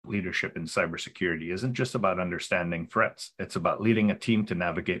leadership in cybersecurity isn't just about understanding threats. It's about leading a team to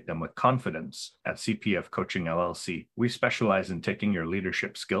navigate them with confidence. At CPF Coaching LLC, we specialize in taking your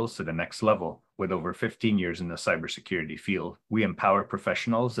leadership skills to the next level. With over 15 years in the cybersecurity field, we empower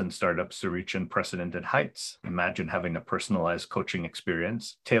professionals and startups to reach unprecedented heights. Imagine having a personalized coaching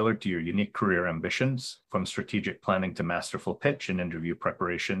experience tailored to your unique career ambitions. From strategic planning to masterful pitch and interview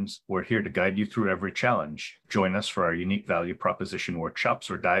preparations, we're here to guide you through every challenge. Join us for our unique value proposition workshops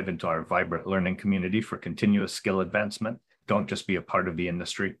or dive into our vibrant learning community for continuous skill advancement. Don't just be a part of the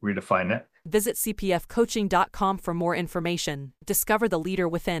industry, redefine it. Visit cpfcoaching.com for more information. Discover the leader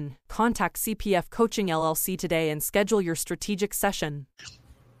within. Contact CPF Coaching LLC today and schedule your strategic session.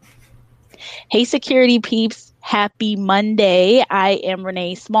 Hey, security peeps. Happy Monday. I am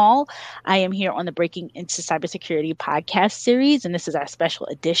Renee Small. I am here on the Breaking Into Cybersecurity podcast series, and this is our special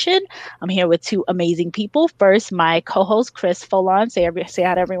edition. I'm here with two amazing people. First, my co-host, Chris Folon. Say hi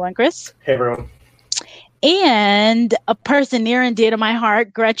to everyone, Chris. Hey, everyone. And a person near and dear to my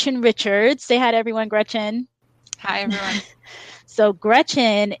heart, Gretchen Richards. Say hi to everyone, Gretchen. Hi, everyone. So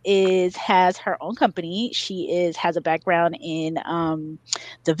Gretchen has her own company. She has a background in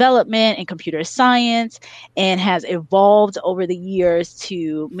development and computer science and has evolved over the years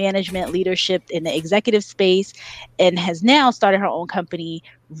to management leadership in the executive space and has now started her own company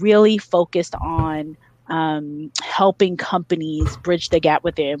really focused on helping companies bridge the gap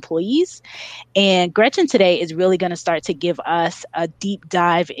with their employees. And Gretchen today is really going to start to give us a deep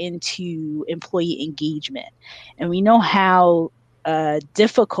dive into employee engagement. And we know how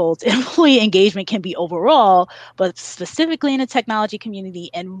difficult employee engagement can be overall, but specifically in the technology community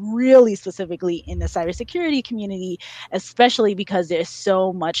and really specifically in the cybersecurity community, especially because there's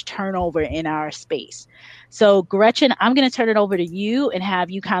so much turnover in our space. So Gretchen, I'm going to turn it over to you and have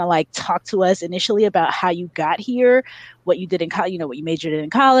you kind of like talk to us initially about how you got here, what you did in college, what you majored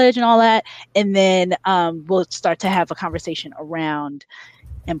in college and all that. And then we'll start to have a conversation around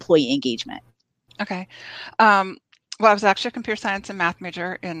employee engagement. Okay. Well, I was actually a computer science and math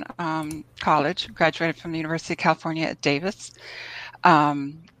major in college, graduated from the University of California at Davis.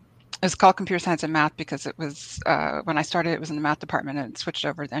 It was called computer science and math because it was, when I started, it was in the math department and it switched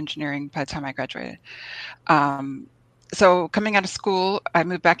over to engineering by the time I graduated. So coming out of school, I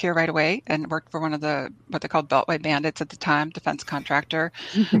moved back here right away and worked for one of what they called Beltway Bandits at the time, defense contractor,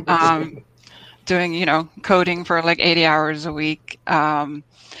 doing, coding for like 80 hours a week. And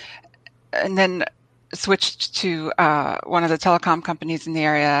then switched to one of the telecom companies in the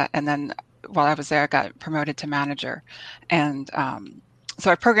area. And then while I was there, I got promoted to manager. And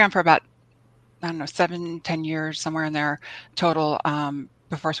so I programmed for about, 7-10 years, somewhere in there total,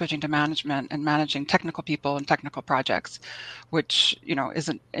 before switching to management and managing technical people and technical projects, which, is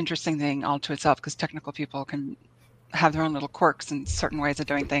an interesting thing all to itself because technical people can have their own little quirks and certain ways of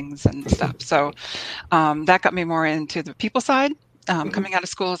doing things and stuff. So that got me more into the people side. Coming out of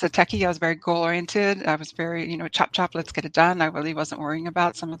school as a techie, I was very goal oriented. I was very, chop, let's get it done. I really wasn't worrying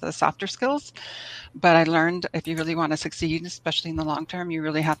about some of the softer skills, but I learned if you really want to succeed, especially in the long term, you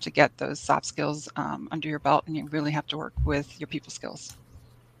really have to get those soft skills under your belt and you really have to work with your people skills.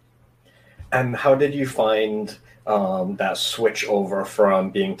 And how did you find that switch over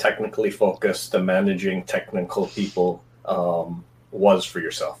from being technically focused to managing technical people was for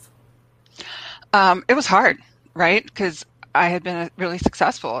yourself? It was hard, right? Because I had been really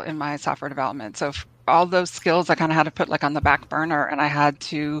successful in my software development. So all those skills I kind of had to put like on the back burner and I had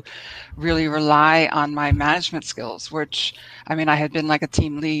to really rely on my management skills, which, I had been like a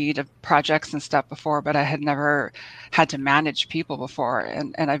team lead of projects and stuff before, but I had never had to manage people before.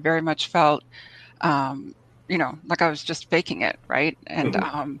 And I very much felt, like I was just faking it, right? And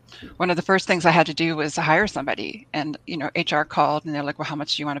one of the first things I had to do was hire somebody. And, HR called and they're like, well, how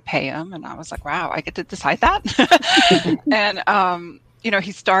much do you want to pay him? And I was like, wow, I get to decide that? And,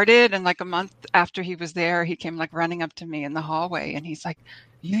 he started and like a month after he was there, he came like running up to me in the hallway and he's like,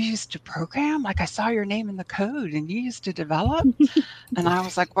 you used to program? Like I saw your name in the code and you used to develop? And I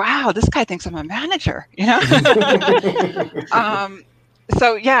was like, wow, this guy thinks I'm a manager,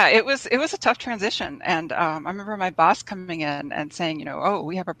 So yeah, it was a tough transition. And I remember my boss coming in and saying, oh,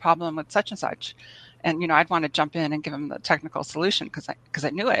 we have a problem with such and such. And, I'd want to jump in and give him the technical solution because I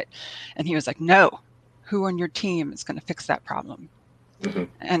knew it. And he was like, no, who on your team is going to fix that problem? Mm-hmm.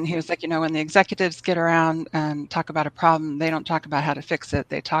 And he was like, when the executives get around and talk about a problem, they don't talk about how to fix it.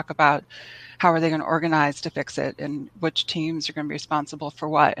 They talk about how are they going to organize to fix it and which teams are going to be responsible for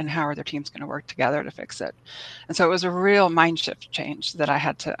what and how are their teams going to work together to fix it. And so it was a real mind shift change that I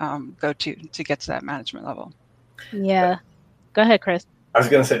had to go to get to that management level. Yeah. Go ahead, Chris. I was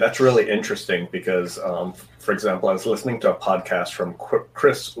going to say that's really interesting because, for example, I was listening to a podcast from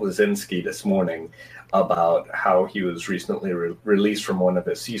Chris Wazinski this morning about how he was recently released from one of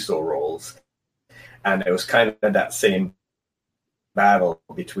his CISO roles. And it was kind of that same battle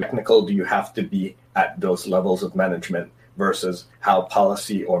between technical, do you have to be at those levels of management versus how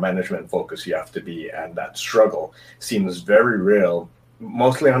policy or management focused you have to be. And that struggle seems very real,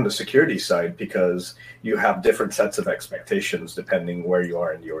 mostly on the security side, because you have different sets of expectations depending where you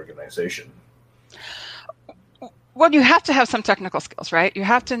are in the organization. Well, you have to have some technical skills, right? You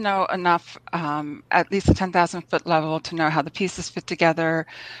have to know enough, at least a 10,000 foot level, to know how the pieces fit together.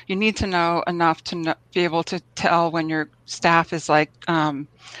 You need to know enough to be able to tell when your staff is like trying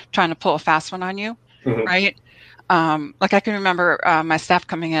to pull a fast one on you, right? Like I can remember my staff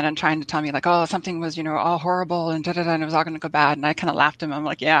coming in and trying to tell me like, oh, something was, all horrible and da-da-da, and it was all going to go bad. And I kind of laughed at them. I'm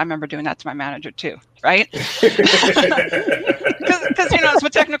like, yeah, I remember doing that to my manager too, right? Because it's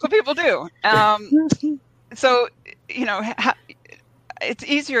what technical people do. So, it's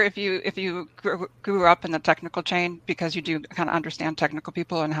easier if you grew up in the technical chain because you do kind of understand technical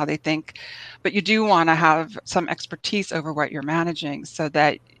people and how they think, but you do want to have some expertise over what you're managing so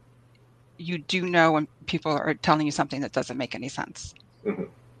that you do know when people are telling you something that doesn't make any sense.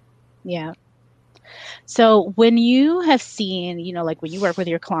 Yeah. So when you have seen, like when you work with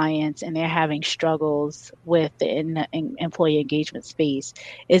your clients and they're having struggles with the employee engagement space,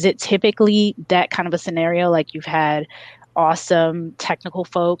 is it typically that kind of a scenario? Like you've had awesome technical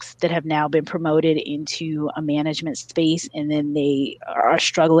folks that have now been promoted into a management space, and then they are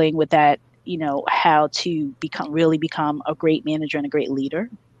struggling with that, how to become a great manager and a great leader?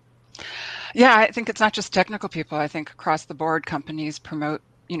 Yeah, I think it's not just technical people. I think across the board, companies promote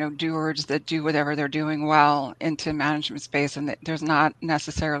doers that do whatever they're doing well into management space, and there's not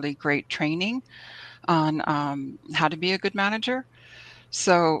necessarily great training on how to be a good manager.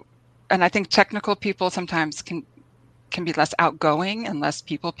 So, and I think technical people sometimes can be less outgoing and less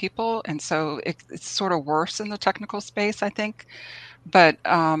people, and so it's sort of worse in the technical space, I think. But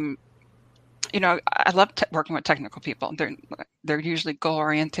I love working with technical people. They're usually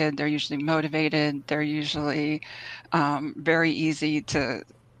goal-oriented. They're usually motivated. They're usually very easy to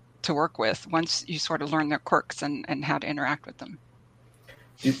work with once you sort of learn their quirks and how to interact with them.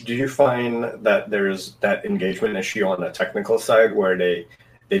 Do you find that there's that engagement issue on the technical side where they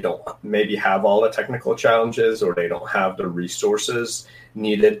don't maybe have all the technical challenges, or they don't have the resources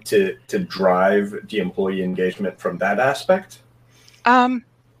needed to drive the employee engagement from that aspect?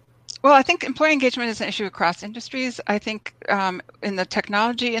 Well, I think employee engagement is an issue across industries. I think in the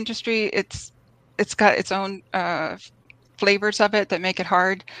technology industry, it's got its own flavors of it that make it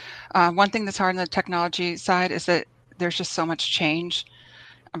hard. One thing that's hard on the technology side is that there's just so much change,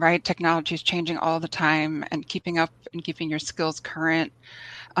 right? Technology is changing all the time, and keeping up and keeping your skills current.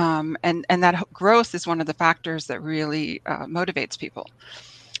 And that growth is one of the factors that really motivates people.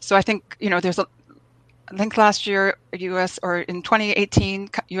 So I think, I think last year, in 2018,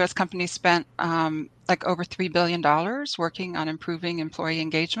 U.S. companies spent like over $3 billion working on improving employee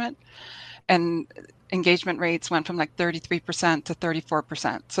engagement. And engagement rates went from like 33% to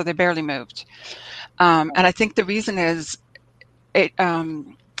 34%. So they barely moved. And I think the reason is,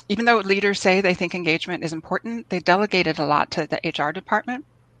 even though leaders say they think engagement is important, they delegated a lot to the HR department.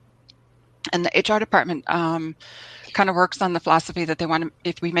 And the HR department kind of works on the philosophy that they want to,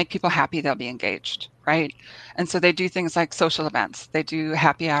 if we make people happy, they'll be engaged, right? And so they do things like social events. They do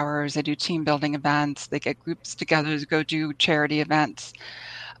happy hours. They do team building events. They get groups together to go do charity events.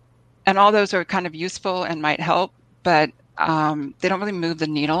 And all those are kind of useful and might help, but they don't really move the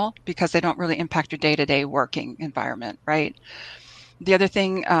needle because they don't really impact your day-to-day working environment, right? The other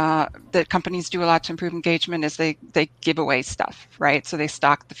thing that companies do a lot to improve engagement is they give away stuff, right? So they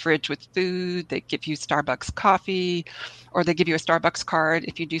stock the fridge with food, they give you Starbucks coffee, or they give you a Starbucks card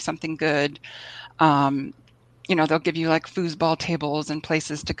if you do something good. They'll give you like foosball tables and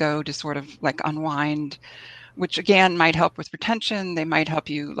places to go to sort of like unwind, which again might help with retention. They might help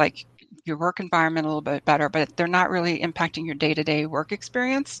you like your work environment a little bit better, but they're not really impacting your day-to-day work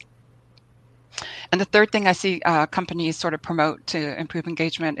experience. And the third thing I see companies sort of promote to improve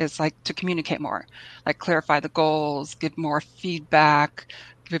engagement is like to communicate more, like clarify the goals, give more feedback,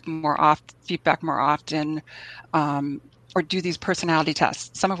 feedback more often, or do these personality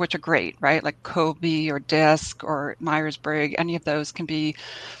tests, some of which are great, right? Like Kolbe or DISC or Myers-Briggs, any of those can be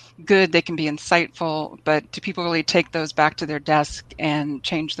good, they can be insightful, but do people really take those back to their desk and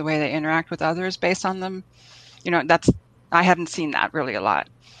change the way they interact with others based on them? I haven't seen that really a lot.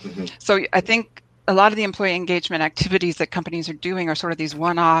 Mm-hmm. So I think a lot of the employee engagement activities that companies are doing are sort of these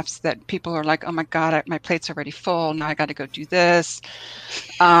one-offs that people are like, oh my God, my plate's already full. Now I got to go do this.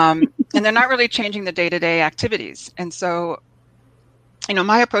 And they're not really changing the day-to-day activities. And so,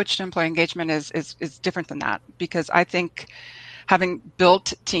 my approach to employee engagement is different than that, because I think having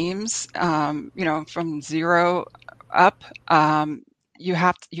built teams, from zero up, you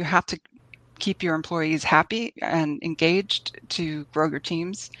have to keep your employees happy and engaged to grow your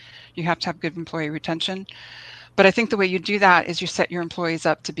teams. You have to have good employee retention. But I think the way you do that is you set your employees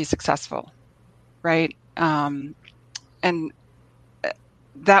up to be successful, right? And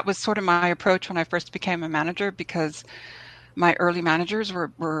that was sort of my approach when I first became a manager, because my early managers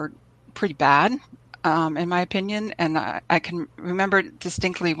were pretty bad, in my opinion. And I can remember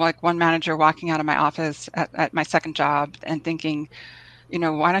distinctly, like, one manager walking out of my office at my second job and thinking,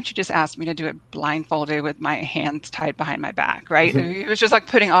 why don't you just ask me to do it blindfolded with my hands tied behind my back, right? It was just like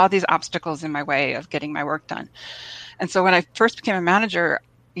putting all these obstacles in my way of getting my work done. And so when I first became a manager,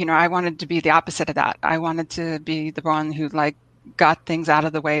 I wanted to be the opposite of that. I wanted to be the one who got things out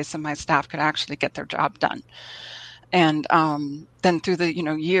of the way so my staff could actually get their job done. And then through the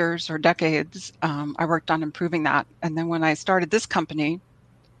years or decades, I worked on improving that. And then when I started this company,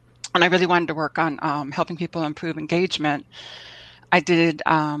 and I really wanted to work on helping people improve engagement, I did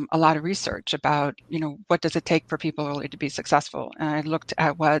a lot of research about, what does it take for people really to be successful? And I looked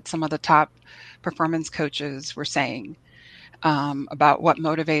at what some of the top performance coaches were saying about what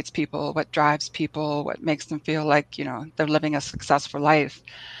motivates people, what drives people, what makes them feel like, they're living a successful life.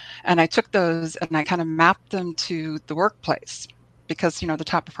 And I took those and I kind of mapped them to the workplace, because, the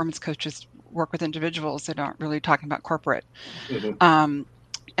top performance coaches work with individuals. They don't really talking about corporate. Mm-hmm.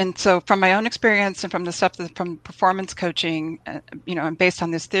 And so from my own experience and from the stuff from performance coaching, and based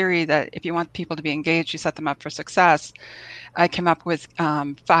on this theory that if you want people to be engaged, you set them up for success, I came up with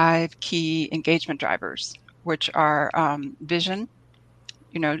 5 key engagement drivers, which are vision.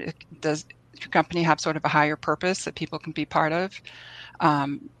 Does your company have sort of a higher purpose that people can be part of?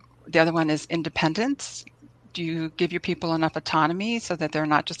 The other one is independence. Do you give your people enough autonomy so that they're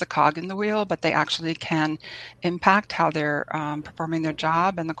not just a cog in the wheel, but they actually can impact how they're performing their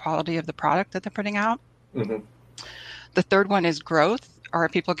job and the quality of the product that they're putting out? Mm-hmm. The third one is growth. Are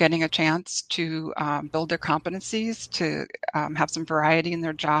people getting a chance to build their competencies, to have some variety in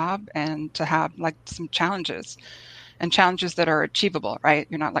their job, and to have some challenges, and challenges that are achievable, right?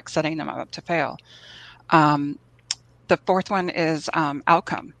 You're not setting them up to fail. The fourth one is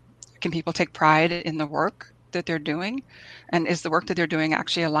outcome. Can people take pride in the work that they're doing? And is the work that they're doing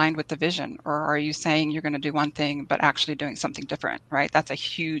actually aligned with the vision? Or are you saying you're going to do one thing, but actually doing something different, right? That's a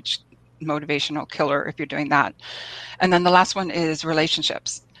huge motivational killer if you're doing that. And then the last one is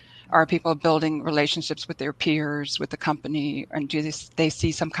relationships. Are people building relationships with their peers, with the company, and do they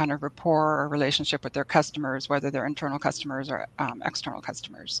see some kind of rapport or relationship with their customers, whether they're internal customers or external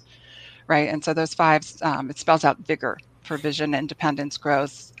customers, right? And so those 5, it spells out vigor for vision, independence,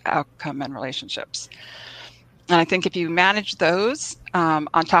 growth, outcome, and relationships. And I think if you manage those on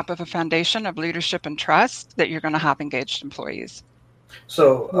top of a foundation of leadership and trust, that you're going to have engaged employees.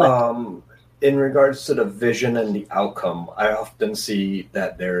 So in regards to the vision and the outcome, I often see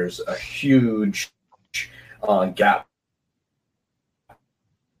that there's a huge gap.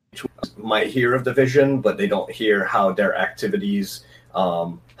 Might hear of the vision, but they don't hear how their activities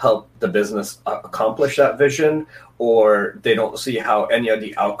help the business accomplish that vision, or they don't see how any of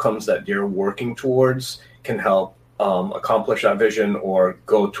the outcomes that they're working towards can help accomplish that vision or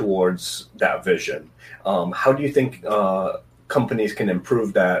go towards that vision. How do you think companies can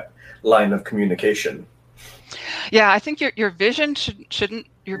improve that line of communication? Yeah, I think your vision shouldn't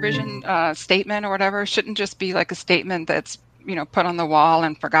your vision statement or whatever shouldn't just be like a statement that's put on the wall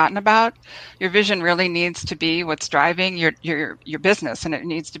and forgotten about. Your vision really needs to be what's driving your business, and it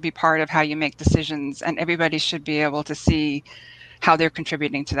needs to be part of how you make decisions, and everybody should be able to see how they're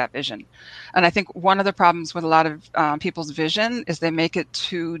contributing to that vision. And I think one of the problems with a lot of people's vision is they make it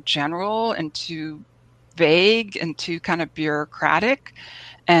too general and too vague and too kind of bureaucratic,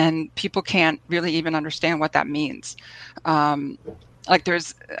 and people can't really even understand what that means. I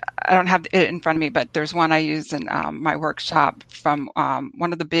don't have it in front of me, but there's one I use in my workshop from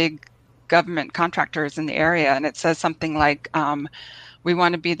one of the big government contractors in the area. And it says something like, we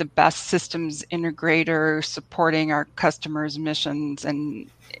want to be the best systems integrator, supporting our customers' missions and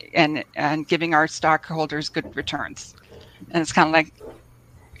giving our stockholders good returns. And it's kind of like,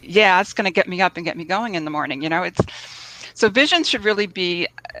 yeah, it's going to get me up and get me going in the morning. So vision should really be,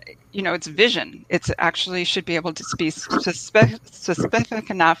 it's vision. It's actually should be able to be specific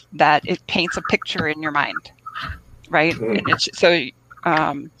enough that it paints a picture in your mind, right? Mm-hmm.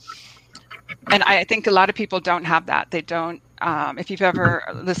 And And I think a lot of people don't have that. They don't. If you've ever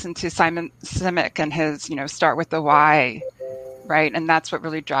listened to Simon Sinek and his, start with the why, right? And that's what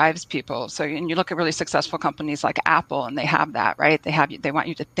really drives people. So, and you look at really successful companies like Apple, and they have that, right? They want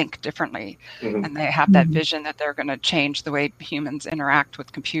you to think differently, and they have that vision that they're going to change the way humans interact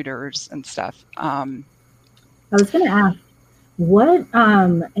with computers and stuff. I was going to ask, what,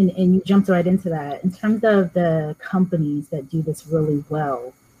 and you jumped right into that, in terms of the companies that do this really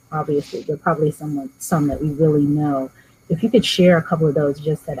well. Obviously, there are probably some that we really know. If you could share a couple of those,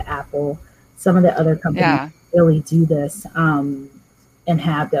 just at Apple, some of the other companies really do this, and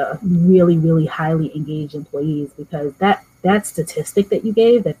have the really, really highly engaged employees, because that statistic that you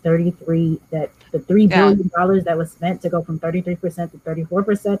gave, the $3 billion that was spent to go from 33% to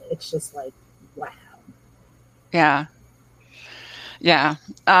 34%, it's just like, wow. Yeah. Yeah.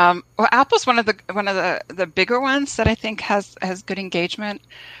 Well, Apple's one of the bigger ones that I think has good engagement.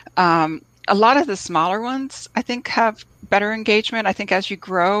 A lot of the smaller ones, I think, have better engagement. I think as you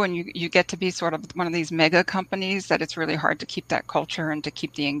grow and you get to be sort of one of these mega companies, that it's really hard to keep that culture and to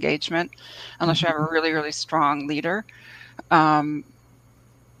keep the engagement unless you have a really, really strong leader. So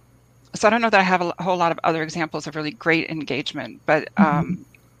I don't know that I have a whole lot of other examples of really great engagement, but none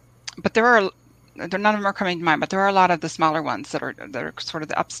of them are coming to mind, but there are a lot of the smaller ones that are sort of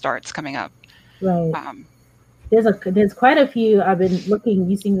the upstarts coming up. Right. There's quite a few. I've been looking.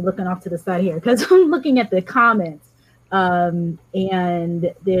 You seem to be looking off to the side here because I'm looking at the comments. And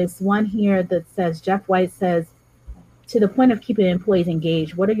there's one here that says, Jeff White says, to the point of keeping employees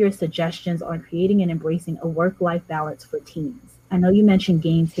engaged, what are your suggestions on creating and embracing a work-life balance for teams? I know you mentioned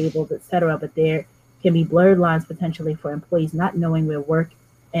game tables, etc., but there can be blurred lines potentially for employees not knowing where work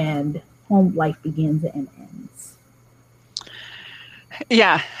and home life begins and ends.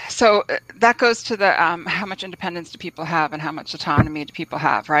 Yeah, so that goes to the how much independence do people have and how much autonomy do people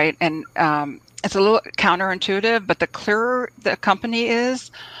have, right? And it's a little counterintuitive, but the clearer the company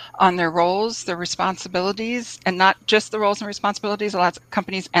is on their roles, their responsibilities, and not just the roles and responsibilities, a lot of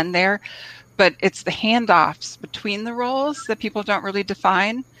companies end there, but it's the handoffs between the roles that people don't really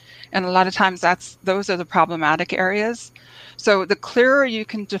define. And a lot of times those are the problematic areas. So the clearer you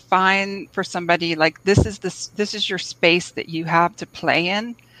can define for somebody, like this is your space that you have to play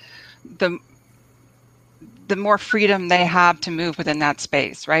in, the more freedom they have to move within that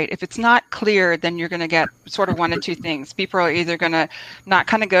space, right? If it's not clear, then you're going to get sort of one of two things. People are either going to not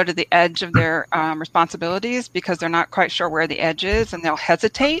kind of go to the edge of their responsibilities because they're not quite sure where the edge is, and they'll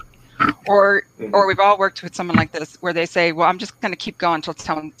hesitate. Or we've all worked with someone like this where they say, well, I'm just going to keep going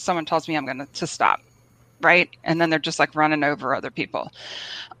until someone tells me I'm going to stop. Right. And then they're just like running over other people.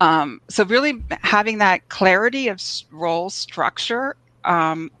 So really having that clarity of role structure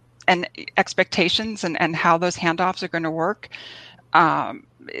and expectations and how those handoffs are going to work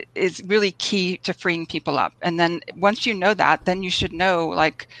is really key to freeing people up. And then once you know that, then you should know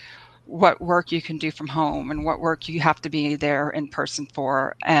like what work you can do from home and what work you have to be there in person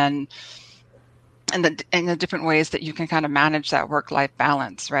for, and the different ways that you can kind of manage that work-life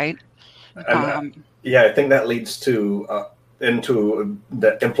balance. Right. Yeah, I think that leads to into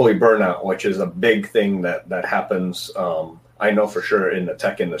the employee burnout, which is a big thing that happens. I know for sure in the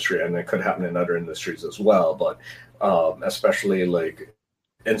tech industry, and it could happen in other industries as well. But especially like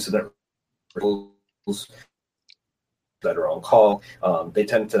incident roles that are on call, they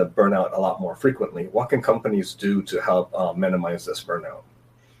tend to burn out a lot more frequently. What can companies do to help minimize this burnout?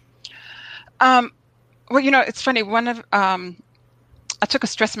 Well, it's funny. I took a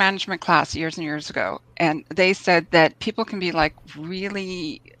stress management class years and years ago, and they said that people can be like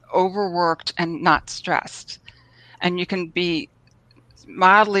really overworked and not stressed. And you can be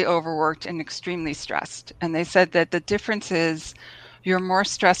mildly overworked and extremely stressed. And they said that the difference is you're more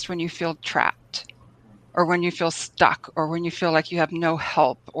stressed when you feel trapped, or when you feel stuck, or when you feel like you have no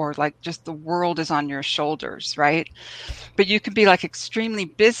help, or like just the world is on your shoulders, right? But you can be like extremely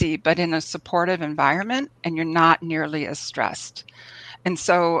busy, but in a supportive environment, and you're not nearly as stressed. And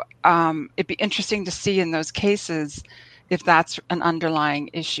so it'd be interesting to see in those cases if that's an underlying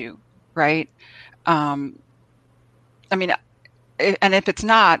issue, right? I mean, and if it's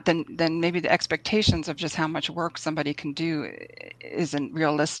not, then maybe the expectations of just how much work somebody can do isn't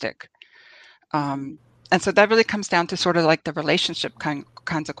realistic. And so that really comes down to sort of like the relationship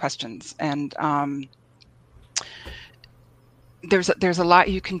kinds of questions. And there's a lot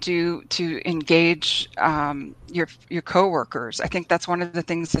you can do to engage your coworkers. I think that's one of the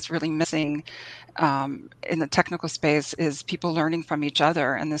things that's really missing in the technical space is people learning from each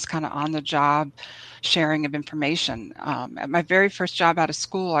other and this kind of on-the-job sharing of information. At my very first job out of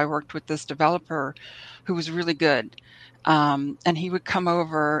school, I worked with this developer who was really good. And he would come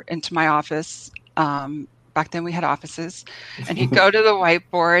over into my office. Back then we had offices, and he'd go to the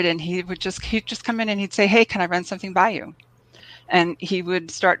whiteboard, and he'd just come in and he'd say, "Hey, can I run something by you?" And he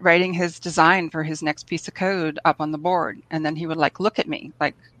would start writing his design for his next piece of code up on the board. And then he would look at me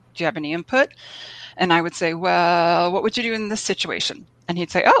like, "Do you have any input?" And I would say, "Well, what would you do in this situation?" And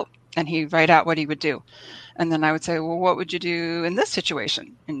he'd say, "Oh," and he'd write out what he would do. And then I would say, "Well, what would you do in this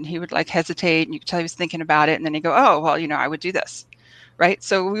situation?" And he would hesitate, and you could tell he was thinking about it. And then he'd go, "Oh, well, I would do this." Right.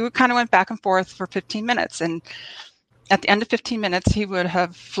 So we would kind of went back and forth for 15 minutes. And at the end of 15 minutes, he would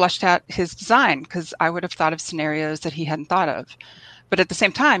have flushed out his design, because I would have thought of scenarios that he hadn't thought of. But at the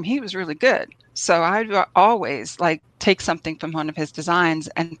same time, he was really good. So I'd always take something from one of his designs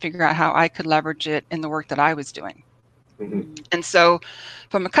and figure out how I could leverage it in the work that I was doing. Mm-hmm. And so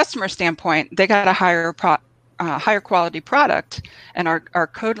from a customer standpoint, they got a higher quality product, and our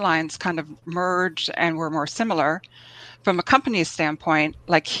code lines kind of merged and were more similar. From a company's standpoint,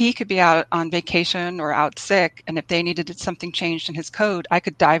 he could be out on vacation or out sick, and if they needed something changed in his code, I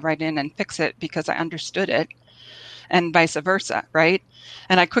could dive right in and fix it because I understood it, and vice versa, right?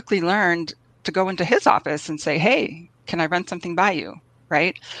 And I quickly learned to go into his office and say, "Hey, can I run something by you?"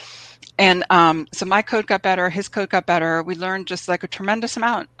 Right? And so my code got better, his code got better. We learned just a tremendous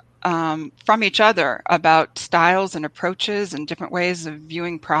amount from each other about styles and approaches and different ways of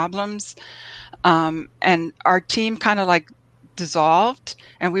viewing problems. And our team kind of dissolved,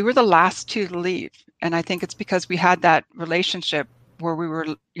 and we were the last two to leave. And I think it's because we had that relationship where we were,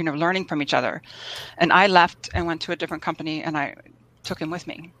 learning from each other. And I left and went to a different company, and I took him with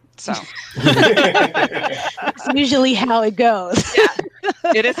me. So that's usually how it goes. Yeah,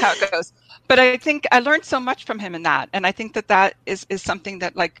 it is how it goes. But I think I learned so much from him in that. And I think that is something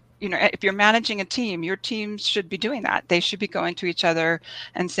that if you're managing a team, your team should be doing that. They should be going to each other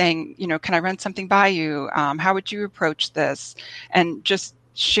and saying, "Can I run something by you? How would you approach this?" And just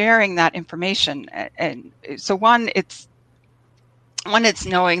sharing that information. And so it's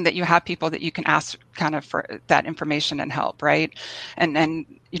knowing that you have people that you can ask kind of for that information and help, right? And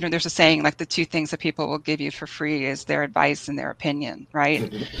there's a saying, the two things that people will give you for free is their advice and their opinion,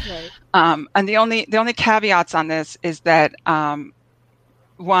 right? Right. And the only caveats on this is that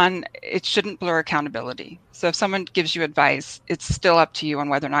one, it shouldn't blur accountability. So if someone gives you advice, it's still up to you on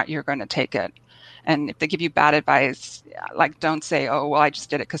whether or not you're going to take it. And if they give you bad advice, don't say, "Oh, well, I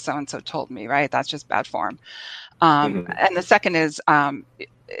just did it because so-and-so told me," right? That's just bad form. And the second is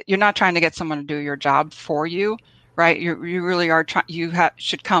you're not trying to get someone to do your job for you, right? You really are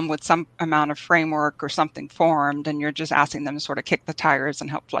should come with some amount of framework or something formed, and you're just asking them to sort of kick the tires and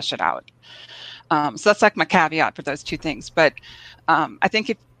help flush it out. So that's my caveat for those two things. But I think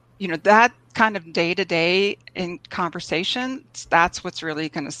if that kind of day-to-day in conversations, that's what's really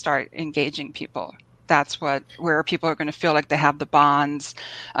going to start engaging people. That's where people are going to feel like they have the bonds.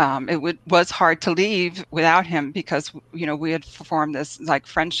 It was hard to leave without him because we had formed this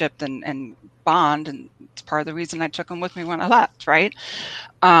friendship and bond, and it's part of the reason I took him with me when I left, right?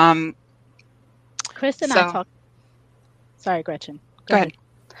 Chris and I talk. Sorry, Gretchen. Go ahead.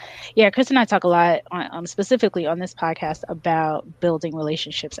 Yeah, Chris and I talk a lot, specifically on this podcast, about building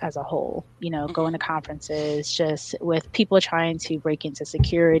relationships as a whole. Going to conferences, just with people trying to break into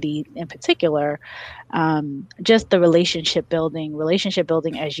security in particular. Just the relationship building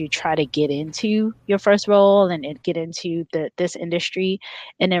as you try to get into your first role and get into this industry,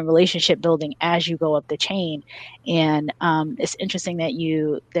 and then relationship building as you go up the chain. And it's interesting that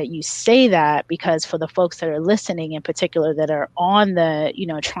you say that, because for the folks that are listening in particular that are on the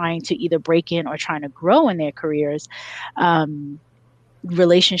trying to either break in or trying to grow in their careers,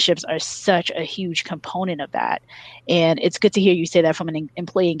 relationships are such a huge component of that. And it's good to hear you say that from an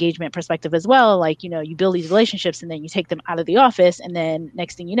employee engagement perspective as well. You build these relationships and then you take them out of the office, and then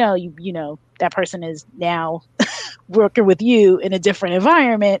next thing you know, that person is now working with you in a different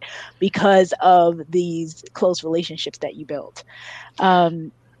environment because of these close relationships that you built.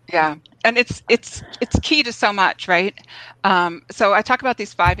 Yeah. And it's key to so much, right? So I talk about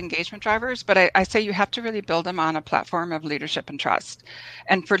these 5 engagement drivers, but I say you have to really build them on a platform of leadership and trust.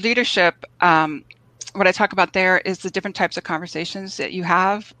 And for leadership, what I talk about there is the different types of conversations that you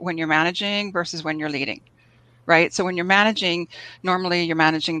have when you're managing versus when you're leading. Right. So when you're managing, normally you're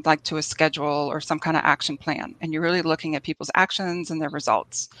managing to a schedule or some kind of action plan, and you're really looking at people's actions and their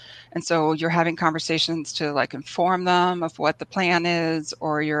results. And so you're having conversations to inform them of what the plan is,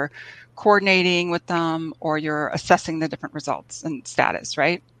 or you're coordinating with them, or you're assessing the different results and status.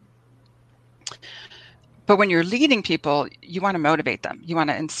 Right. But when you're leading people, you want to motivate them. You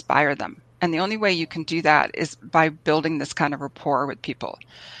want to inspire them. And the only way you can do that is by building this kind of rapport with people.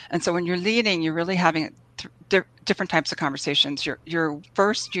 And so when you're leading, you're really having different types of conversations. Your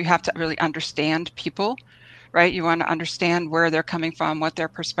first, you have to really understand people, right? You want to understand where they're coming from, what their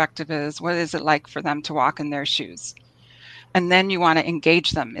perspective is, what is it like for them to walk in their shoes. And then you want to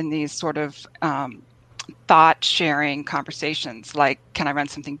engage them in these sort of thought sharing conversations, like, can I run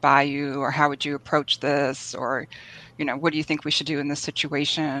something by you, or how would you approach this, or what do you think we should do in this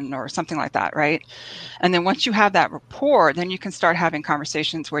situation, or something like that, right? And then once you have that rapport, then you can start having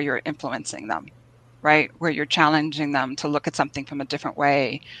conversations where you're influencing them, right? Where you're challenging them to look at something from a different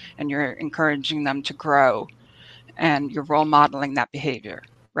way, and you're encouraging them to grow, and you're role modeling that behavior,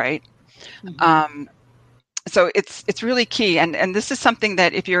 right? Mm-hmm. So it's really key, and this is something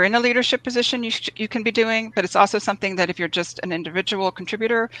that if you're in a leadership position, you can be doing, but it's also something that if you're just an individual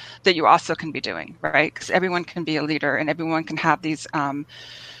contributor, that you also can be doing, right? Because everyone can be a leader, and everyone can have these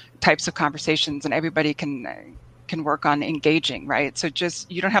types of conversations, and everybody can work on engaging, right? So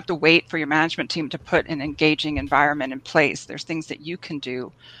you don't have to wait for your management team to put an engaging environment in place. There's things that you can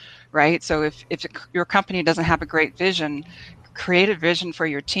do, right? So if your company doesn't have a great vision, create a vision for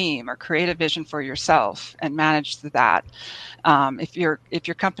your team, or create a vision for yourself and manage that. If your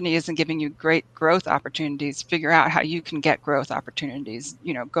company isn't giving you great growth opportunities, figure out how you can get growth opportunities.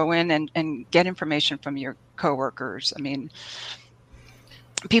 Go in and get information from your coworkers. I mean,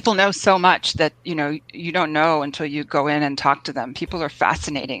 people know so much that you don't know until you go in and talk to them. People are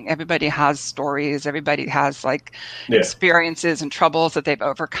fascinating. Everybody has stories. Everybody has experiences and troubles that they've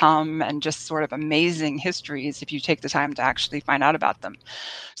overcome, and just sort of amazing histories if you take the time to actually find out about them.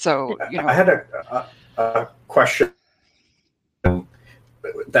 So I had a question.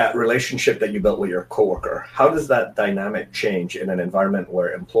 That relationship that you built with your coworker, how does that dynamic change in an environment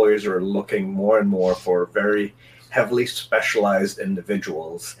where employers are looking more and more for very heavily specialized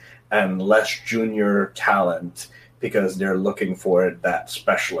individuals and less junior talent because they're looking for that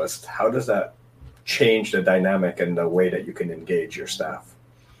specialist? How does that change the dynamic and the way that you can engage your staff?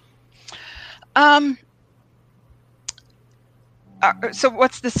 So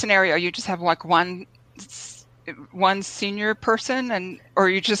what's the scenario? You just have one senior person, or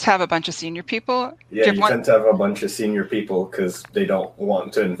you just have a bunch of senior people? Yeah, you tend to have a bunch of senior people because they don't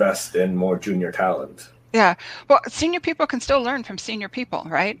want to invest in more junior talent. Yeah. Well, senior people can still learn from senior people,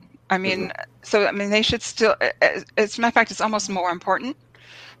 right? I mean, they should still, as a matter of fact, it's almost more important,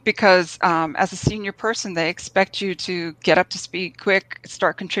 because as a senior person, they expect you to get up to speed quick,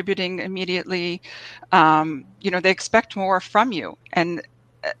 start contributing immediately. They expect more from you. And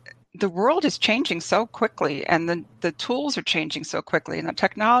the world is changing so quickly, and the tools are changing so quickly, and the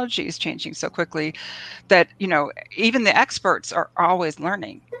technology is changing so quickly that, even the experts are always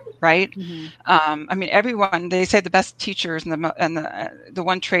learning, right? Mm-hmm. Everyone, they say the best teachers and the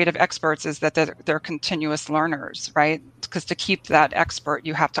one trait of experts is that they're continuous learners, right? Because to keep that expert,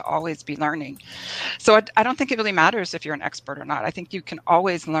 you have to always be learning. So I don't think it really matters if you're an expert or not. I think you can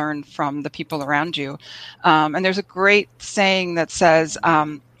always learn from the people around you. And there's a great saying that says,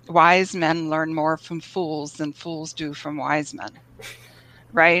 wise men learn more from fools than fools do from wise men,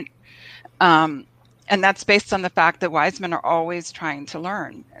 right? And that's based on the fact that wise men are always trying to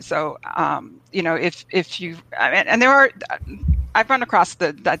learn. So, if you, and there are, I've run across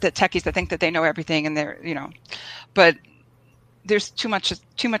the techies that think that they know everything, and they're, but there's too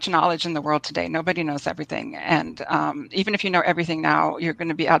much knowledge in the world today. Nobody knows everything. And even if you know everything now, you're going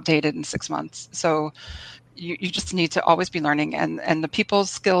to be outdated in 6 months. So you just need to always be learning. And the people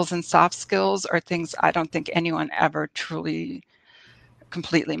skills and soft skills are things I don't think anyone ever truly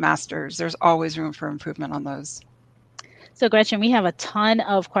completely masters. There's always room for improvement on those. So Gretchen, we have a ton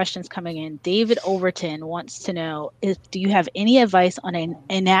of questions coming in. David Overton wants to know, do you have any advice on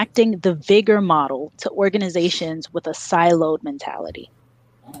enacting the Vigor model to organizations with a siloed mentality?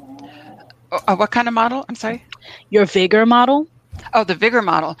 What kind of model? I'm sorry? Your Vigor model. Oh, the Vigor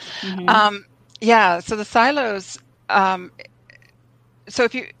model. Mm-hmm. Yeah, so the silos, it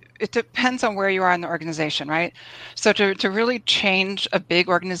depends on where you are in the organization, right? So to really change a big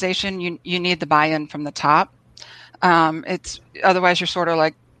organization, you need the buy-in from the top. Otherwise you're sort of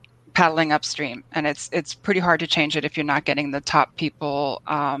like paddling upstream, and it's pretty hard to change it if you're not getting the top people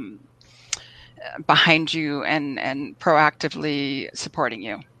behind you and proactively supporting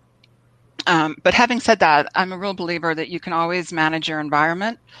you. But having said that, I'm a real believer that you can always manage your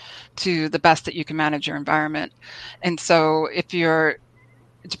environment to the best that you can manage your environment. And so if you're,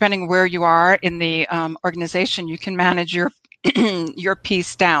 depending where you are in the organization, you can manage your your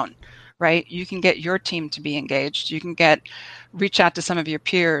piece down, right? You can get your team to be engaged. You can reach out to some of your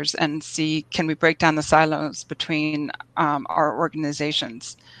peers and see, can we break down the silos between our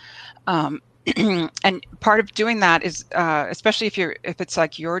organizations? And part of doing that is, especially if it's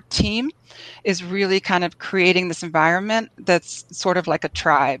like your team, is really kind of creating this environment that's sort of like a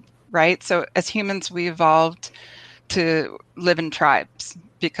tribe, right? So as humans, we evolved to live in tribes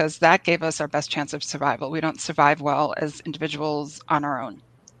because that gave us our best chance of survival. We don't survive well as individuals on our own,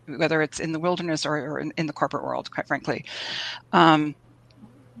 whether it's in the wilderness or in the corporate world, quite frankly.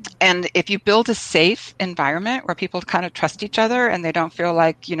 And if you build a safe environment where people kind of trust each other and they don't feel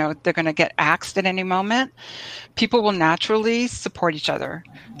like, they're going to get axed at any moment, people will naturally support each other.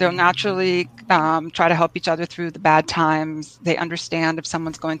 They'll naturally try to help each other through the bad times. They understand if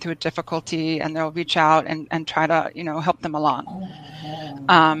someone's going through a difficulty and they'll reach out and try to, help them along.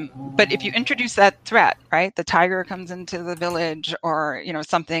 But if you introduce that threat, right, the tiger comes into the village or,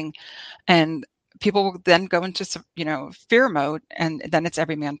 something, and people will then go into, fear mode, and then it's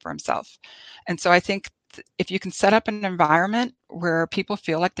every man for himself. And so I think if you can set up an environment where people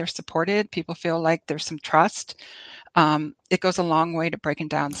feel like they're supported, people feel like there's some trust, it goes a long way to breaking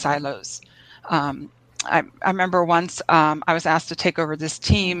down silos. I remember once I was asked to take over this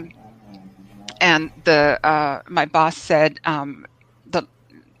team, and my boss said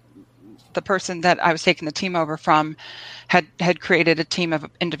the person that I was taking the team over from had created a team of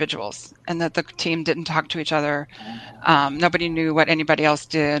individuals, and that the team didn't talk to each other. Nobody knew what anybody else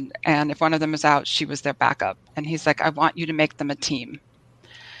did. And if one of them was out, she was their backup. And he's like, I want you to make them a team.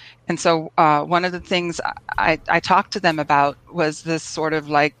 And so one of the things I talked to them about was this sort of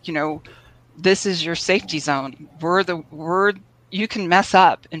like, this is your safety zone. You can mess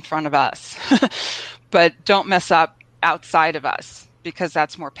up in front of us, but don't mess up outside of us, because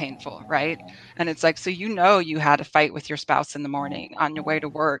that's more painful, right? And it's like, so you had a fight with your spouse in the morning on your way to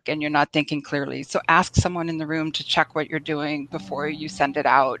work and you're not thinking clearly. So ask someone in the room to check what you're doing before you send it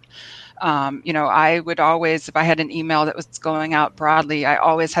out. I would always, if I had an email that was going out broadly, I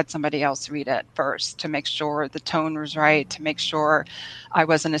always had somebody else read it first to make sure the tone was right, to make sure I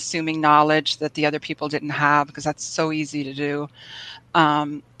wasn't assuming knowledge that the other people didn't have, because that's so easy to do.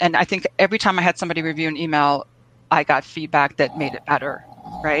 And I think every time I had somebody review an email, I got feedback that made it better,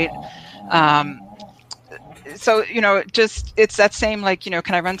 right? So, it's that same, like,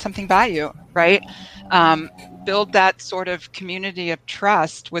 can I run something by you, right? Build that sort of community of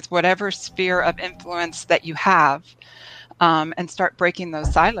trust with whatever sphere of influence that you have, and start breaking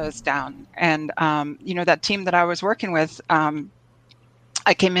those silos down. And, that team that I was working with,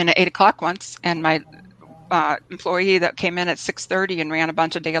 I came in at 8:00 once, and my employee that came in at 6:30 and ran a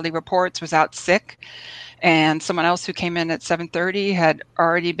bunch of daily reports was out sick. And someone else who came in at 7:30 had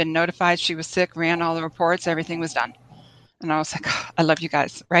already been notified she was sick, ran all the reports, everything was done. And I was like, oh, I love you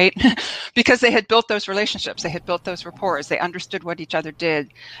guys, right? Because they had built those relationships, they had built those rapports, they understood what each other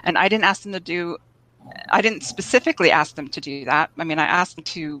did. And I didn't specifically ask them to do that. I mean, I asked them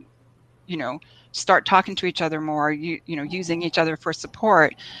to, start talking to each other more, using each other for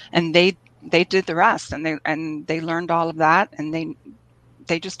support. And they did the rest, and they learned all of that, and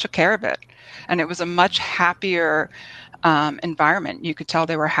they just took care of it. And it was a much happier environment. You could tell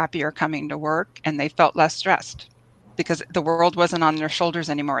they were happier coming to work, and they felt less stressed because the world wasn't on their shoulders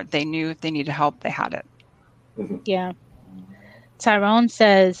anymore. They knew if they needed help, they had it. Mm-hmm. Yeah. Tyrone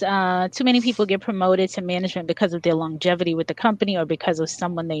says, too many people get promoted to management because of their longevity with the company or because of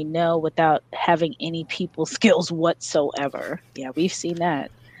someone they know without having any people skills whatsoever. Yeah, we've seen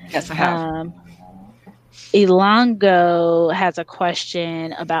that. Yes, I have. Ilongo has a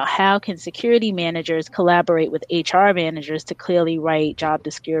question about how can security managers collaborate with HR managers to clearly write job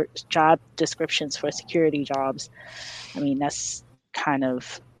descriptions for security jobs. I mean, that's kind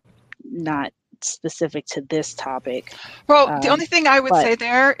of not specific to this topic. Well, the only thing I would say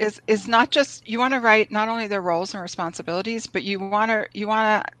there is not just, you want to write not only their roles and responsibilities, but you want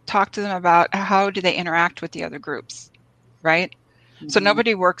to talk to them about how do they interact with the other groups, right? So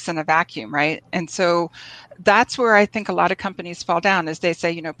nobody works in a vacuum, right? And so that's where I think a lot of companies fall down, is they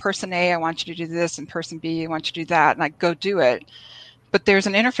say, person A, I want you to do this, and person B, I want you to do that, and I go do it. But there's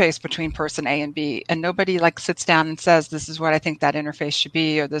an interface between person A and B, and nobody sits down and says, this is what I think that interface should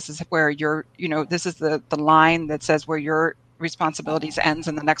be, or this is where this is the line that says where your responsibilities ends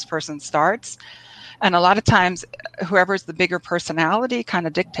and the next person starts. And a lot of times, whoever's the bigger personality kind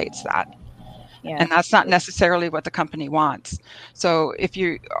of dictates that. Yeah. And that's not necessarily what the company wants. So if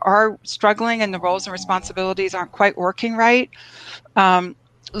you are struggling and the roles and responsibilities aren't quite working right,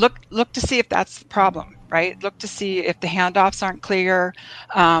 look to see if that's the problem, right? Look to see if the handoffs aren't clear.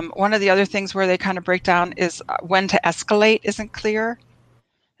 One of the other things where they kind of break down is when to escalate isn't clear.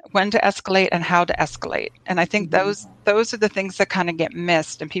 When to escalate and how to escalate. And I think those are the things that kind of get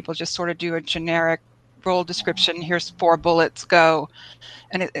missed, and people just sort of do a generic role description. Here's 4 bullets, go.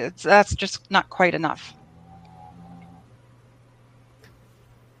 And that's just not quite enough.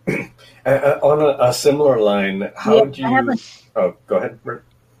 On a similar line, how do you... Oh, go ahead. Go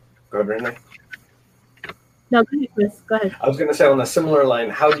ahead, Renee. No, go ahead, Chris. Go ahead. I was going to say, on a similar line,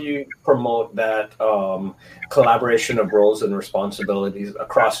 how do you promote that collaboration of roles and responsibilities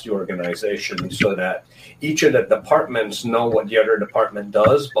across the organization so that each of the departments know what the other department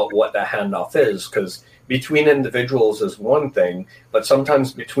does, but what the handoff is? Because between individuals is one thing, but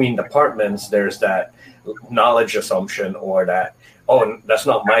sometimes between departments, there's that knowledge assumption or that, oh, that's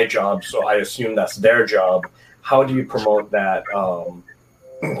not my job, so I assume that's their job. How do you promote that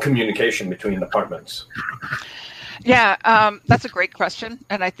communication between departments? Yeah, that's a great question,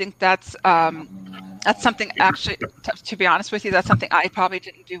 and I think that's something, actually, to be honest with you, that's something I probably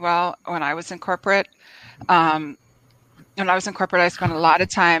didn't do well when I was in corporate. When I was in corporate, I spent a lot of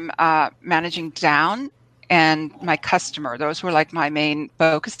time managing down and my customer. Those were like my main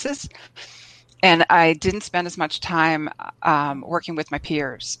focuses. And I didn't spend as much time working with my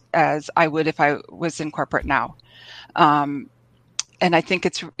peers as I would if I was in corporate now. And I think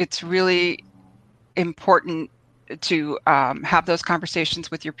it's really important to have those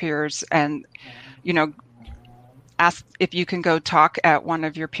conversations with your peers, and ask if you can go talk at one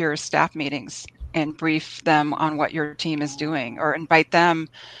of your peers' staff meetings and brief them on what your team is doing, or invite them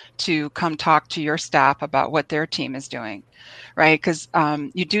to come talk to your staff about what their team is doing, right? Because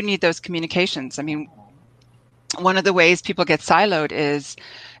you do need those communications. I mean, one of the ways people get siloed is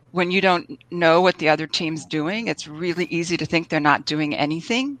when you don't know what the other team's doing. It's really easy to think they're not doing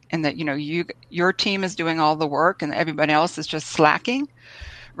anything, and that your team is doing all the work and everybody else is just slacking,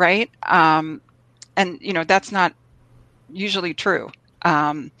 right? And that's not usually true.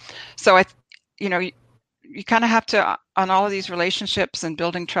 So you kind of have to, on all of these relationships and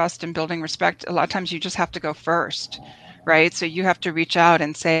building trust and building respect, a lot of times you just have to go first, right? So you have to reach out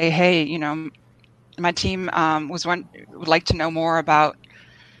and say, hey, my team would like to know more about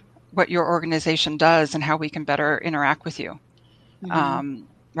what your organization does and how we can better interact with you. Mm-hmm.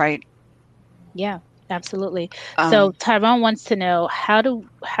 Right? Yeah, absolutely. So Tyrone wants to know, how do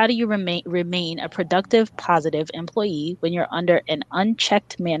you remain a productive, positive employee when you're under an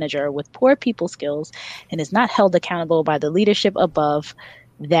unchecked manager with poor people skills and is not held accountable by the leadership above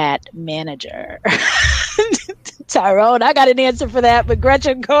that manager? Tyrone, I got an answer for that, but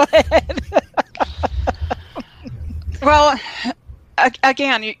Gretchen, go ahead. Well,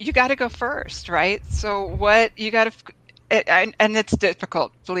 again, you got to go first, right? So what you got to, and it's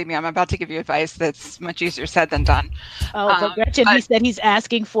difficult. Believe me, I'm about to give you advice that's much easier said than done. But Gretchen, he said he's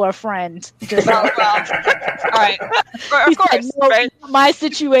asking for a friend. Just all right. Of course, said, no, right? My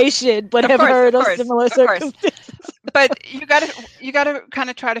situation, but have heard of similar circumstances. But you got to kind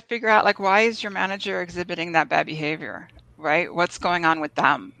of try to figure out, like, why is your manager exhibiting that bad behavior, right? What's going on with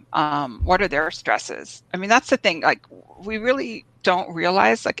them? What are their stresses? I mean, that's the thing. Like, we really don't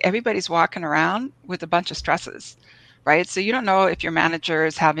realize, like, everybody's walking around with a bunch of stresses, right? So you don't know if your manager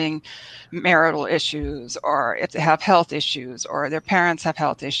is having marital issues, or if they have health issues, or their parents have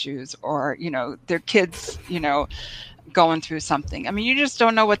health issues, or, their kids, going through something. I mean, you just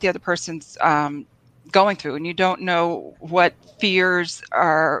don't know what the other person's going through, and you don't know what fears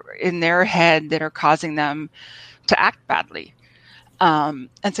are in their head that are causing them to act badly. And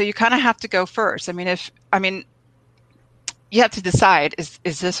so you kind of have to go first. I mean, you have to decide,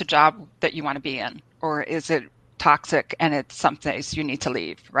 is this a job that you want to be in, or is it toxic and it's someplace you need to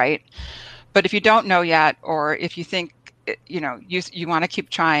leave, right? But if you don't know yet, or if you think, you want to keep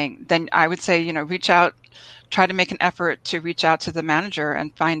trying, then I would say, reach out, try to make an effort to reach out to the manager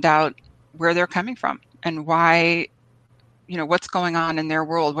and find out where they're coming from and why, what's going on in their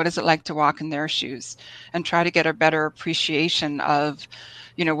world. What is it like to walk in their shoes, and try to get a better appreciation of,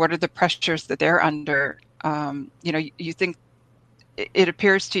 what are the pressures that they're under. You think it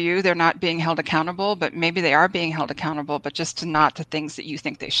appears to you they're not being held accountable, but maybe they are being held accountable, but just not the things that you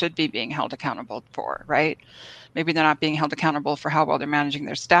think they should be being held accountable for, right? Maybe they're not being held accountable for how well they're managing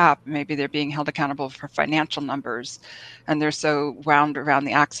their staff. Maybe they're being held accountable for financial numbers, and they're so wound around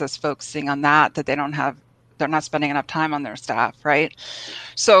the axis focusing on that they're not spending enough time on their staff, right?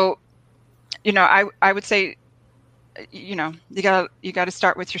 So, I would say, you got to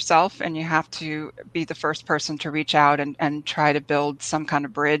start with yourself, and you have to be the first person to reach out and try to build some kind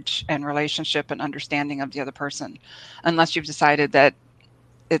of bridge and relationship and understanding of the other person, unless you've decided that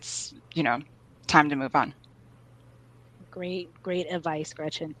it's, time to move on. Great advice,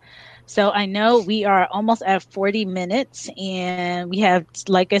 Gretchen. So I know we are almost at 40 minutes and we have,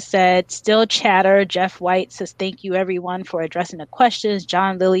 like I said, still chatter. Jeff White says, thank you everyone for addressing the questions.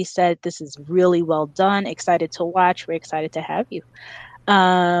 John Lilly said, this is really well done. Excited to watch. We're excited to have you.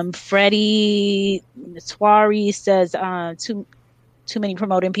 Freddie Swari says, too many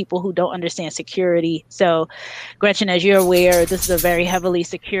promoting people who don't understand security. So Gretchen, as you're aware, this is a very heavily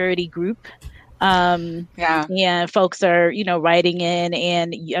security group. And folks are, writing in,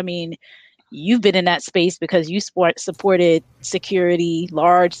 and I mean, you've been in that space because you supported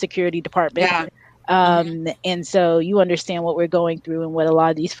large security departments. And so you understand what we're going through and what a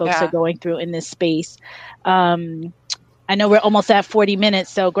lot of these folks are going through in this space. I know we're almost at 40 minutes.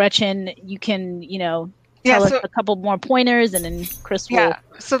 So Gretchen, you can, tell us a couple more pointers, and then Chris will. Yeah.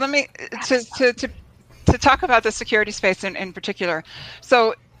 So let me, to talk about the security space in particular.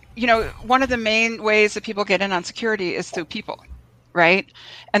 So, one of the main ways that people get in on security is through people, right?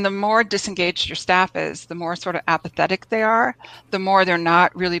 And the more disengaged your staff is, the more sort of apathetic they are, the more they're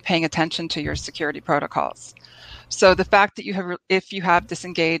not really paying attention to your security protocols. So the fact that if you have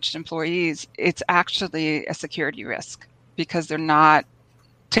disengaged employees, it's actually a security risk because they're not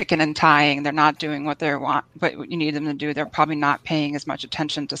ticking and tying, they're not doing what you need them to do. They're probably not paying as much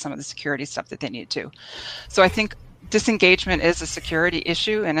attention to some of the security stuff that they need to. So I think disengagement is a security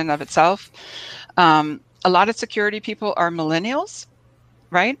issue in and of itself. A lot of security people are millennials,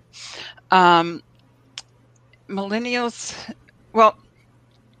 right? Millennials, well,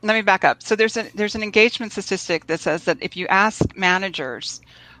 let me back up. So there's an engagement statistic that says that if you ask managers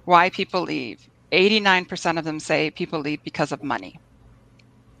why people leave, 89% of them say people leave because of money.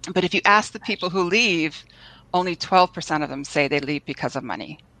 But if you ask the people who leave, only 12% of them say they leave because of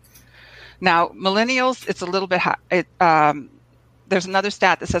money. Now, millennials, it's a little bit high. There's another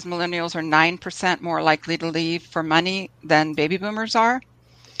stat that says millennials are 9% more likely to leave for money than baby boomers are.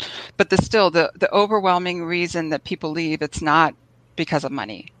 But the overwhelming reason that people leave, it's not because of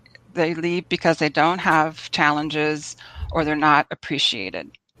money. They leave because they don't have challenges, or they're not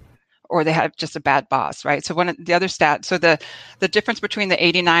appreciated, or they have just a bad boss, right? So the other stat, so the difference between the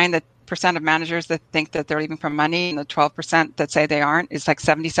 89% of managers that think that they're leaving for money and the 12% that say they aren't is like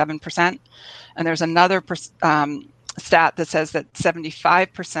 77%. And there's another stat that says that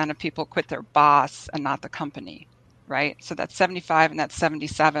 75% of people quit their boss and not the company, right? So that's 75 and that's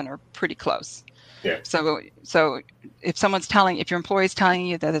 77 are pretty close. Yeah. So if your employee's telling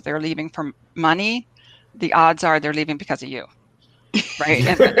you that they're leaving for money, the odds are they're leaving because of you. Right.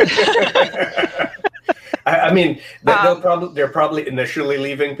 I mean, they're probably initially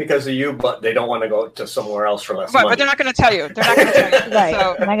leaving because of you, but they don't want to go to somewhere else for less money. But they're not going to tell you. They're not going to tell you. Right.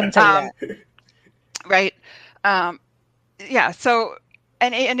 So, they're not going to tell you that. Right. Yeah. So,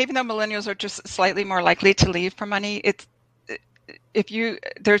 and even though millennials are just slightly more likely to leave for money,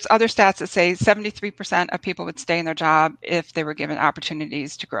 there's other stats that say 73% of people would stay in their job if they were given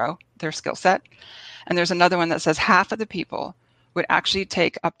opportunities to grow their skill set. And there's another one that says half of the people would actually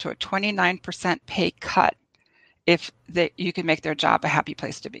take up to a 29% pay cut if you can make their job a happy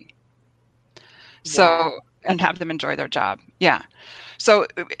place to be. So, and have them enjoy their job. Yeah. So,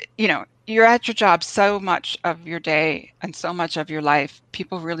 you're at your job so much of your day and so much of your life.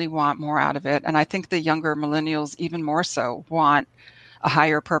 People really want more out of it. And I think the younger millennials, even more so, want a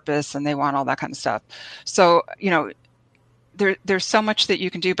higher purpose, and they want all that kind of stuff. So, there's so much that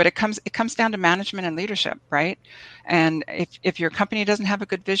you can do, but it comes down to management and leadership, right? And if your company doesn't have a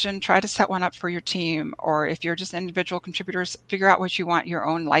good vision, try to set one up for your team. Or if you're just individual contributors, figure out what you want your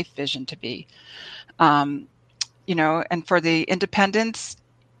own life vision to be. And for the independents,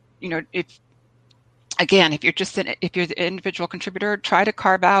 if you're the individual contributor, try to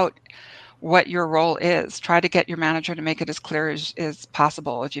carve out what your role is. Try to get your manager to make it as clear as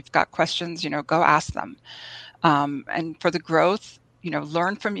possible. If you've got questions, go ask them. And for the growth,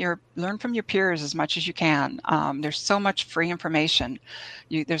 learn from your peers as much as you can. There's so much free information.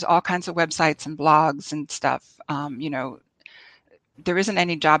 There's all kinds of websites and blogs and stuff. There isn't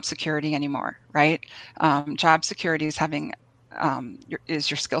any job security anymore, right? Job security is having your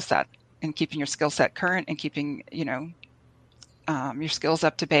skill set, and keeping your skill set current, and keeping your skills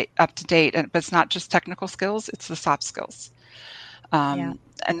up to date. But it's not just technical skills; it's the soft skills.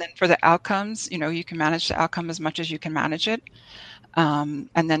 And then for the outcomes, you can manage the outcome as much as you can manage it. And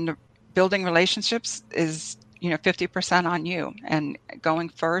then building relationships is, 50% on you, and going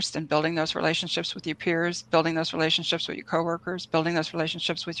first and building those relationships with your peers, building those relationships with your coworkers, building those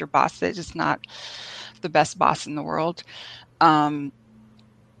relationships with your boss that is not the best boss in the world. And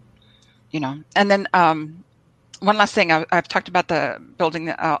then one last thing, I've talked about the building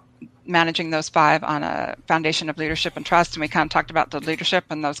the managing those 5 on a foundation of leadership and trust. And we kind of talked about the leadership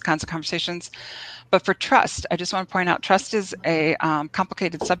and those kinds of conversations. But for trust, I just want to point out, trust is a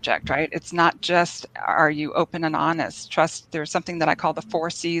complicated subject, right? It's not just, are you open and honest? Trust, there's something that I call the 4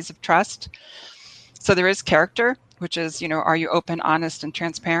 C's of trust. So there is character, which is, are you open, honest, and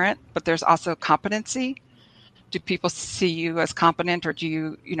transparent? But there's also competency. Do people see you as competent, or do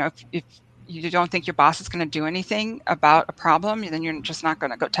you, if you don't think your boss is going to do anything about a problem, then you're just not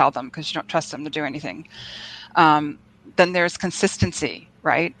going to go tell them because you don't trust them to do anything. Then there's consistency,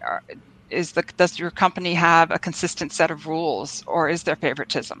 right? Does your company have a consistent set of rules, or is there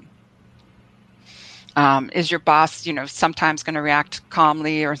favoritism? Is your boss, sometimes going to react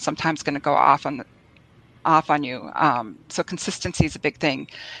calmly or sometimes going to go off on you? So consistency is a big thing.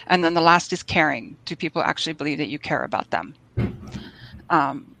 And then the last is caring. Do people actually believe that you care about them?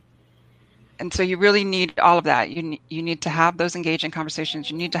 And so you really need all of that. You need to have those engaging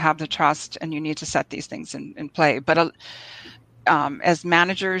conversations. You need to have the trust, and you need to set these things in play. But as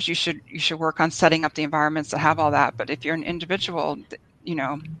managers, you should work on setting up the environments that have all that. But if you're an individual,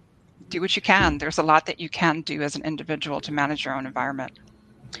 do what you can. There's a lot that you can do as an individual to manage your own environment.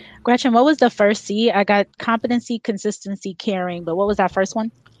 Gretchen, what was the first C? I got competency, consistency, caring, but what was that first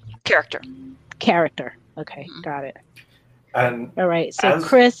one? Character. Okay, got it. And all right. So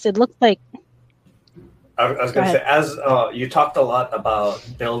Chris, it looks like I was going to say, as you talked a lot about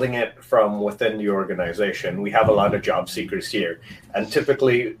building it from within the organization, we have a lot of job seekers here. And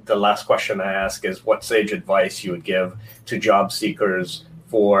typically the last question I ask is what sage advice you would give to job seekers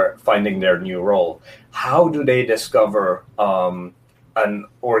for finding their new role. How do they discover an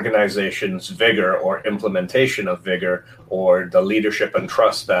organization's vigor or implementation of vigor, or the leadership and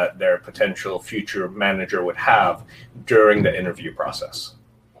trust that their potential future manager would have during the interview process?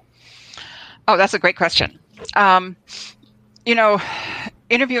 Oh, that's a great question.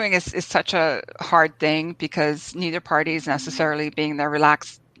 Interviewing is such a hard thing because neither party is necessarily being their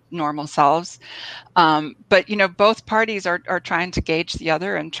relaxed, normal selves. But both parties are trying to gauge the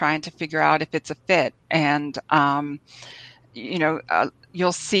other and trying to figure out if it's a fit. And,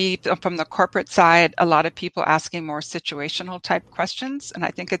 you'll see from the corporate side, a lot of people asking more situational type questions. And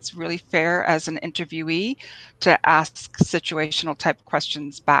I think it's really fair as an interviewee to ask situational type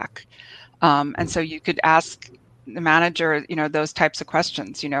questions back. And so you could ask the manager, those types of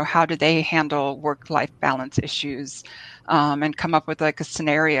questions, how do they handle work-life balance issues, and come up with like a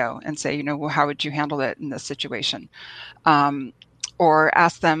scenario and say, well, how would you handle it in this situation? Or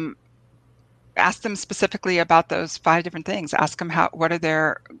ask them specifically about those 5 different things. Ask them what are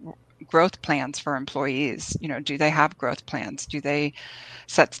their growth plans for employees? Do they have growth plans? Do they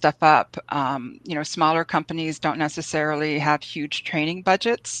set stuff up? Smaller companies don't necessarily have huge training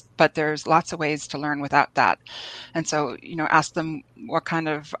budgets, but there's lots of ways to learn without that. And so, ask them what kind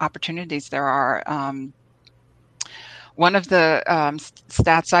of opportunities there are. One of the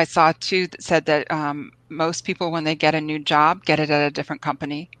stats I saw too that said that most people, when they get a new job, get it at a different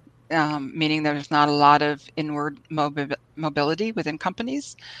company. Meaning there's not a lot of inward mobility within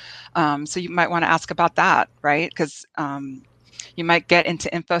companies. So you might want to ask about that, right? Because you might get into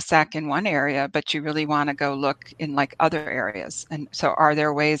InfoSec in one area, but you really want to go look in like other areas. And so are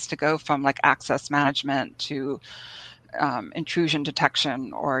there ways to go from like access management to intrusion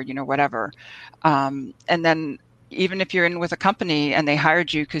detection or, whatever. And then even if you're in with a company and they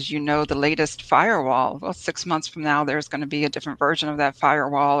hired you because the latest firewall, well, 6 months from now, there's going to be a different version of that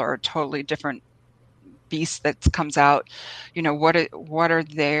firewall or a totally different beast that comes out. What are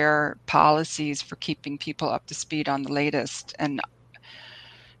their policies for keeping people up to speed on the latest? And,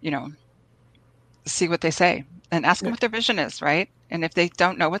 see what they say and ask them what their vision is, right? And if they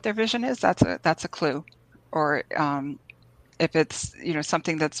don't know what their vision is, that's a clue. Or if it's,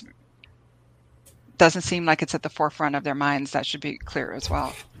 something that's doesn't seem like it's at the forefront of their minds, that should be clear as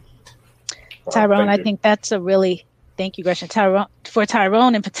well. Tyrone, I think that's thank you, Gretchen. For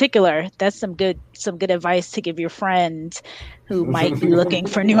Tyrone in particular, that's some good advice to give your friends who might be looking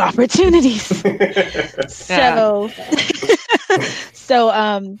for new opportunities. So,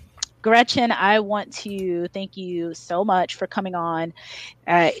 Gretchen, I want to thank you so much for coming on.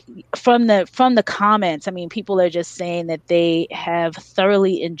 From the comments, people are just saying that they have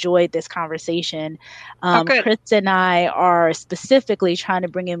thoroughly enjoyed this conversation. Chris and I are specifically trying to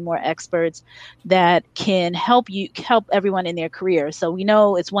bring in more experts that can help everyone in their career. So we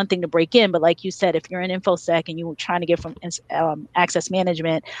know it's one thing to break in, but like you said, if you're in InfoSec and you're trying to get from access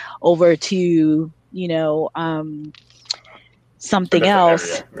management over to something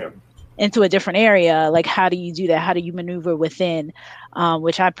else. Into a different area, like how do you do that? How do you maneuver within,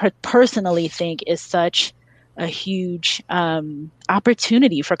 which I personally think is such a huge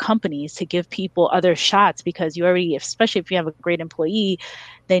opportunity for companies to give people other shots, because you already, especially if you have a great employee,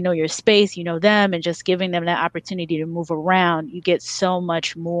 they know your space, you know them, and just giving them that opportunity to move around, you get so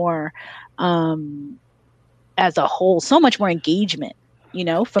much more as a whole, so much more engagement,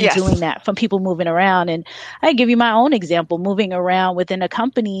 from Yes. doing that, from people moving around. And I give you my own example, moving around within a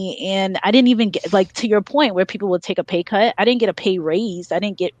company. And I didn't even get, like, to your point where people would take a pay cut. I didn't get a pay raise. I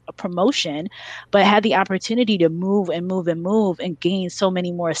didn't get a promotion, but I had the opportunity to move and move and move and gain so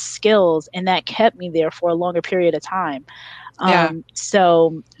many more skills. And that kept me there for a longer period of time. Yeah.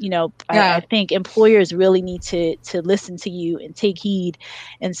 So, I Yeah. think employers really need to listen to you and take heed.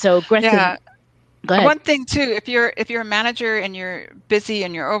 And so, Gretchen, Yeah. go ahead. One thing too, if you're a manager and you're busy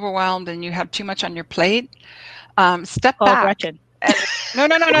and you're overwhelmed and you have too much on your plate, step Call back. Gretchen. No.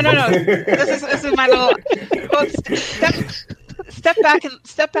 This is my little. Well, step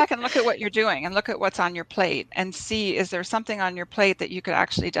back and look at what you're doing and look at what's on your plate and see, is there something on your plate that you could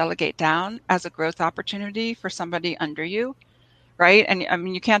actually delegate down as a growth opportunity for somebody under you, right? And I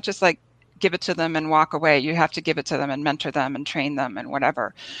mean, you can't just like give it to them and walk away. You have to give it to them and mentor them and train them and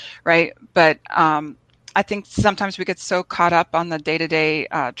whatever, right? But I think sometimes we get so caught up on the day-to-day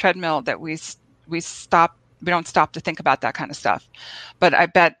treadmill that we don't stop to think about that kind of stuff. But I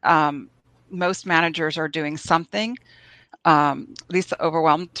bet most managers are doing something, at least the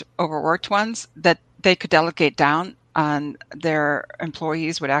overworked ones, that they could delegate down, and their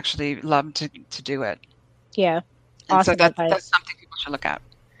employees would actually love to do it. Yeah. And awesome so advice. that's something people should look at.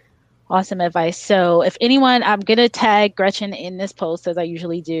 Awesome advice. So if anyone, I'm going to tag Gretchen in this post as I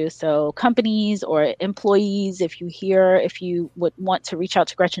usually do. So companies or employees, if you would want to reach out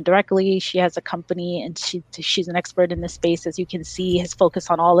to Gretchen directly, she has a company and she's an expert in this space, as you can see, has focused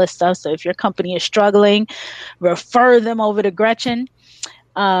on all this stuff. So if your company is struggling, refer them over to Gretchen.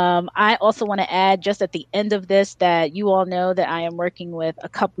 I also want to add, just at the end of this, that you all know that I am working with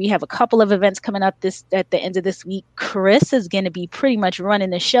we have a couple of events coming up at the end of this week. Chris is going to be pretty much running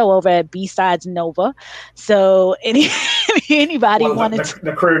the show over at B-Sides Nova. So anybody wanted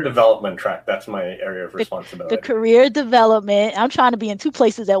the career development track, that's my area of responsibility. The career development. I'm trying to be in two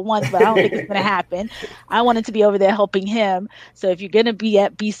places at once, but I don't think it's going to happen. I wanted to be over there helping him. So if you're going to be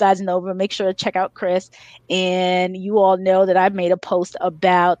at B-Sides Nova, make sure to check out Chris. And you all know that I've made a post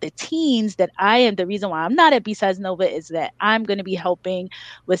about the teens that the reason why I'm not at B-Sides Nova is that I'm going to be helping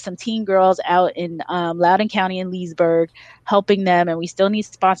with some teen girls out in Loudoun County and Leesburg, helping them. And we still need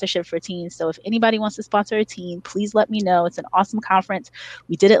sponsorship for teens. So if anybody wants to sponsor a teen, please let me know. It's an awesome conference.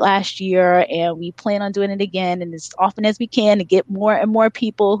 We did it last year and we plan on doing it again, and as often as we can, to get more and more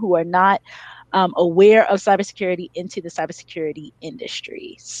people who are not aware of cybersecurity into the cybersecurity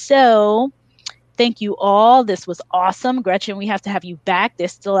industry. So thank you all. This was awesome. Gretchen, we have to have you back. They're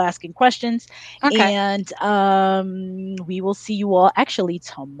still asking questions. Okay. And we will see you all actually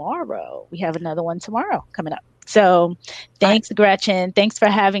tomorrow. We have another one tomorrow coming up. So thanks, Gretchen. Thanks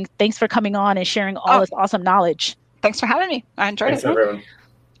for coming on and sharing all this awesome knowledge. Thanks for having me. I enjoyed Thanks, it. everyone.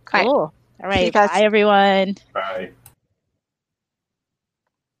 Cool. All right. Bye, everyone. Bye.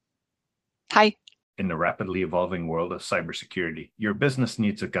 Hi. In the rapidly evolving world of cybersecurity, your business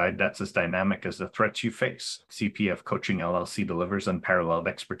needs a guide that's as dynamic as the threats you face. CPF Coaching LLC delivers unparalleled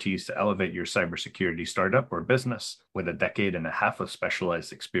expertise to elevate your cybersecurity startup or business with a decade and a half of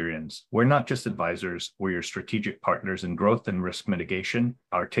specialized experience. We're not just advisors, we're your strategic partners in growth and risk mitigation.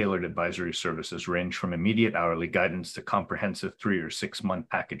 Our tailored advisory services range from immediate hourly guidance to comprehensive 3 or 6 month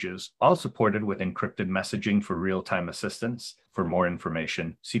packages, all supported with encrypted messaging for real-time assistance. For more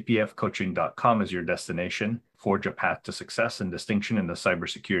information, cpfcoaching.com is your destination. Forge a path to success and distinction in the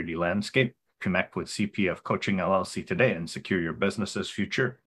cybersecurity landscape. Connect with CPF Coaching LLC today and secure your business's future.